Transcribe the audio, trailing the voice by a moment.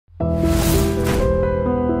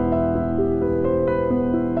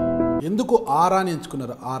ఎందుకు ఆరాని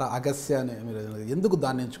ఎంచుకున్నారు? ఆరా అగస్య అని ఎందుకు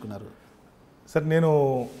దాన్ని ఎంచుకున్నారు? సార్ నేను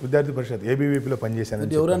విద్యార్థి పరిషత్ ఏబీవీపీలో పనిచేశాను.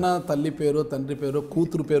 ఎవరైనా తల్లి పేరు, తండ్రి పేరు,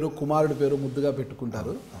 కూతురు పేరు, కుమారుడి పేరు ముద్దుగా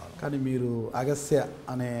పెట్టుకుంటారు, కానీ మీరు అగస్య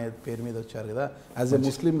అనే పేరు మీద వచ్చారు కదా. యాజ్ ఎ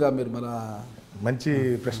ముస్లింగా మీరు మన మంచి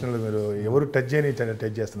ప్రశ్నలు మీరు ఎవరు టచ్ చేయని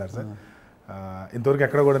టచ్ చేస్తున్నారు సార్. ఇంతవరకు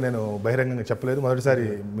ఎక్కడ కూడా నేను బహిరంగంగా చెప్పలేదు, మొదటిసారి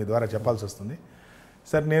మీ ద్వారా చెప్పాల్సి వస్తుంది.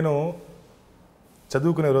 సార్ నేను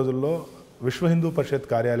చదువుకునే రోజుల్లో విశ్వ హిందూ పరిషత్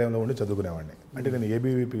కార్యాలయంలో ఉండి చదువుకునేవాడిని. అంటే నేను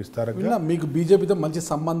ఏబీవీపీ విస్తారంగా. మీకు బీజేపీతో మంచి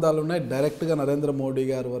సంబంధాలు ఉన్నాయి, డైరెక్ట్గా నరేంద్ర మోడీ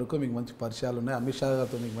గారి వరకు మీకు మంచి పరిచయాలు ఉన్నాయి, అమిత్ షా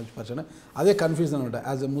గారితో మీకు మంచి పరిచయం ఉన్నాయి. అదే కన్ఫ్యూజన్ ఉంటాయి.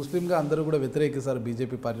 యాజ్ ఎ ముస్లింగా అందరూ కూడా వ్యతిరేకిస్తారు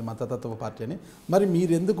బీజేపీ పార్టీ, మతతత్వ పార్టీ అని. మరి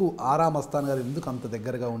మీరు ఎందుకు ఆరా మస్తాన్ గారు ఎందుకు అంత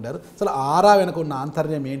దగ్గరగా ఉండారు? అసలు ఆరా వెనక ఉన్న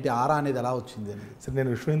ఆంతర్యం ఏంటి? ఆరా అనేది ఎలా వచ్చింది అని? సార్ నేను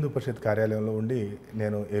విశ్వ హిందూ పరిషత్ కార్యాలయంలో ఉండి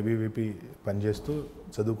నేను ఏబీవీపీ పనిచేస్తూ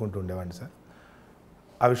చదువుకుంటూ ఉండేవాడిని సార్.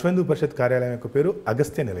 ఆ విశ్వ హిందూ పరిషత్ కార్యాలయం యొక్క పేరు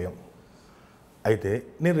అగస్త్య నిలయం. అయితే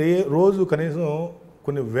నేను రోజు కనీసం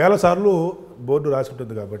కొన్ని వేల సార్లు బోర్డు రాసి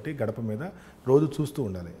ఉంటుంది కాబట్టి గడప మీద రోజు చూస్తూ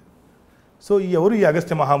ఉండాలి. సో ఎవరు ఈ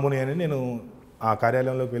అగస్త్య మహాముని అని నేను ఆ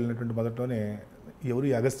కార్యాలయంలోకి వెళ్ళినటువంటి మొదట్లోనే ఎవరు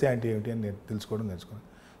ఈ అగస్త్య అంటే ఏమిటి అని నేను నేర్చుకున్నాను.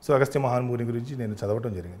 సో అగస్త్య మహాముని గురించి నేను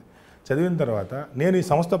చదవటం జరిగింది. చదివిన తర్వాత నేను ఈ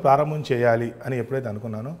సంస్థ ప్రారంభం చేయాలి అని ఎప్పుడైతే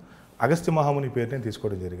అనుకున్నానో అగస్త్య మహాముని పేరుని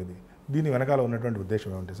తీసుకోవడం జరిగింది. దీని వెనకాల ఉన్నటువంటి ఉద్దేశం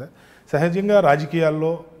ఏమిటి సార్? సహజంగా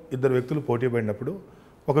రాజకీయాల్లో ఇద్దరు వ్యక్తులు పోటీ పడినప్పుడు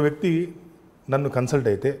ఒక వ్యక్తి నన్ను కన్సల్ట్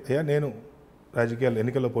అయితే, అయ్యా నేను రాజకీయాలు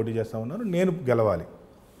ఎన్నికల్లో పోటీ చేస్తూ ఉన్నాను, నేను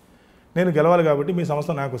గెలవాలి కాబట్టి మీ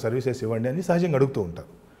సంస్థ నాకు సర్వీసెస్ ఇవ్వండి అని సహజంగా అడుగుతూ ఉంటారు.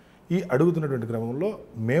 ఈ అడుగుతున్నటువంటి క్రమంలో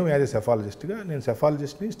మేము యాజ్ ఎ సెఫాలజిస్ట్గా, నేను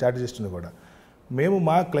సెఫాలజిస్ట్ని స్ట్రాటజిస్ట్ని కూడా, మేము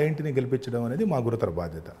మా క్లయింట్ని గెలిపించడం అనేది మా గురుతర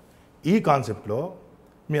బాధ్యత. ఈ కాన్సెప్ట్లో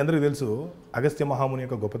మీ అందరికీ తెలుసు అగస్త్య మహాముని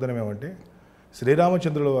యొక్క గొప్పతనం ఏమంటే,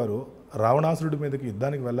 శ్రీరామచంద్రుల వారు రావణాసురుడి మీదకి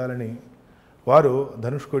యుద్ధానికి వెళ్ళాలని వారు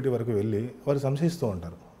ధనుష్కోటి వరకు వెళ్ళి వారు సంశయిస్తూ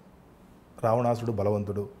ఉంటారు. రావణాసుడు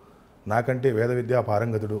బలవంతుడు, నాకంటే వేద విద్యా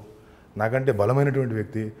పారంగతుడు, నాకంటే బలమైనటువంటి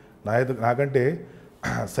వ్యక్తి, నాకంటే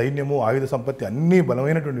సైన్యము ఆయుధ సంపత్తి అన్నీ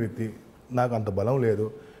బలమైనటువంటి వ్యక్తి, నాకు అంత బలం లేదు,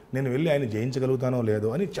 నేను వెళ్ళి ఆయన జయించగలుగుతానో లేదో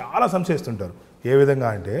అని చాలా సంశయిస్తుంటారు. ఏ విధంగా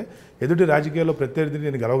అంటే ఎదుటి రాజకీయాల్లో ప్రత్యర్థిని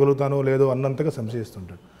నేను గెలవగలుగుతానో లేదో అన్నంతగా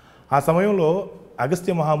సంశయిస్తుంటాడు. ఆ సమయంలో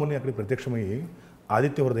అగస్త్య మహాముని అక్కడికి ప్రత్యక్షమయ్యి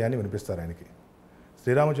ఆదిత్య హృదయాన్ని వినిపిస్తారు ఆయనకి.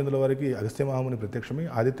 శ్రీరామచంద్రుల వారికి అగస్త్య మహాముని ప్రత్యక్షమై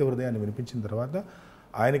ఆదిత్య హృదయాన్ని వినిపించిన తర్వాత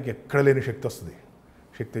ఆయనకి ఎక్కడ లేని శక్తి వస్తుంది.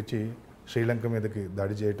 శక్తి వచ్చి శ్రీలంక మీదకి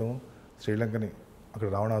దాడి చేయటం, శ్రీలంకని అక్కడ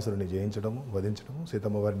రావణాసురుని జయించడము, వధించడము,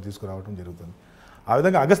 సీతమ్మ వారిని తీసుకురావడం జరుగుతుంది. ఆ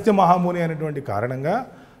విధంగా అగస్త్య మహాముని అనేటువంటి కారణంగా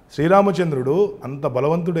శ్రీరామచంద్రుడు అంత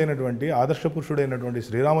బలవంతుడైనటువంటి ఆదర్శ పురుషుడైనటువంటి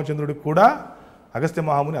శ్రీరామచంద్రుడికి కూడా అగస్త్య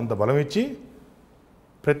మహాముని అంత బలం ఇచ్చి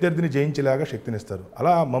ప్రత్యర్థిని జయించేలాగా శక్తినిస్తారు.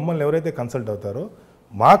 అలా మమ్మల్ని ఎవరైతే కన్సల్ట్ అవుతారో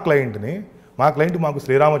మా క్లయింట్ మాకు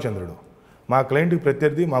శ్రీరామచంద్రుడు, మా క్లయింట్కి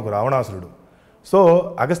ప్రత్యర్థి మాకు రావణాసురుడు. సో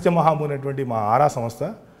అగస్త్య మహాముని అనేటువంటి మా ఆరా సంస్థ,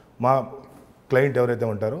 మా క్లయింట్ ఎవరైతే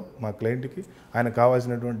ఉంటారో మా క్లయింట్కి ఆయన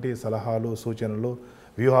కావాల్సినటువంటి సలహాలు, సూచనలు,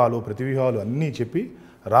 వ్యూహాలు, ప్రతివ్యూహాలు అన్నీ చెప్పి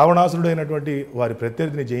రావణాసురుడు అయినటువంటి వారి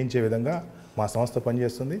ప్రత్యర్థిని జయించే విధంగా మా సంస్థ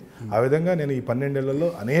పనిచేస్తుంది. ఆ విధంగా నేను ఈ 12 ఏళ్లలో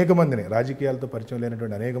అనేక మందిని, రాజకీయాలతో పరిచయం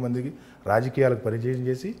లేనటువంటి అనేక మందికి రాజకీయాలకు పరిచయం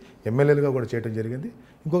చేసి ఎమ్మెల్యేలుగా కూడా చేయడం జరిగింది.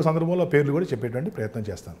 ఇంకొక సందర్భంలో పేర్లు కూడా చెప్పేటువంటి ప్రయత్నం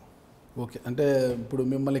చేస్తాను. ఓకే, అంటే ఇప్పుడు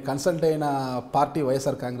మిమ్మల్ని కన్సల్ట్ అయిన పార్టీ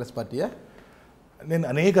వైఎస్ఆర్ కాంగ్రెస్ పార్టీయా? నేను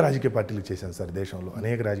అనేక రాజకీయ పార్టీలు చేశాను సార్, దేశంలో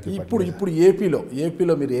అనేక రాజకీయ పార్టీలు. ఇప్పుడు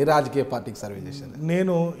ఏపీలో మీరు ఏ రాజకీయ పార్టీకి సర్వే చేశారు?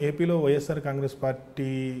 నేను ఏపీలో వైఎస్ఆర్ కాంగ్రెస్ పార్టీ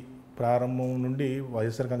ప్రారంభం నుండి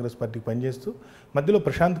వైఎస్ఆర్ కాంగ్రెస్ పార్టీకి పనిచేస్తూ మధ్యలో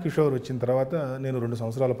ప్రశాంత్ కిషోర్ వచ్చిన తర్వాత నేను 2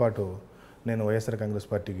 సంవత్సరాల పాటు నేను వైఎస్ఆర్ కాంగ్రెస్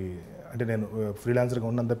పార్టీకి, అంటే నేను ఫ్రీలాన్సర్గా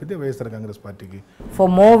ఉన్నాను తప్పితే వైఎస్ఆర్ కాంగ్రెస్ పార్టీకి.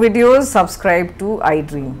 For more videos subscribe to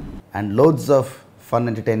iDream. And loads of fun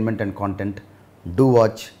entertainment and content, do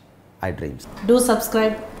watch iDreams. Do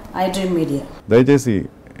subscribe iDreamMedia. దయచేసి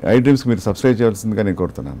iDreams మీరు సబ్స్క్రైబ్ చేయాల్సిందిగా నేను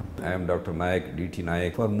కోరుతున్నాను. I am Dr. Nayak, DT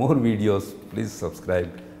Nayak. For more videos, please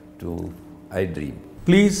subscribe to iDream.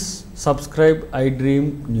 Please subscribe iDream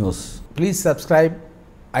News. Please subscribe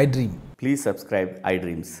iDream. Please subscribe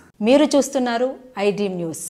iDreams. మీరు చూస్తున్నారు iDream News.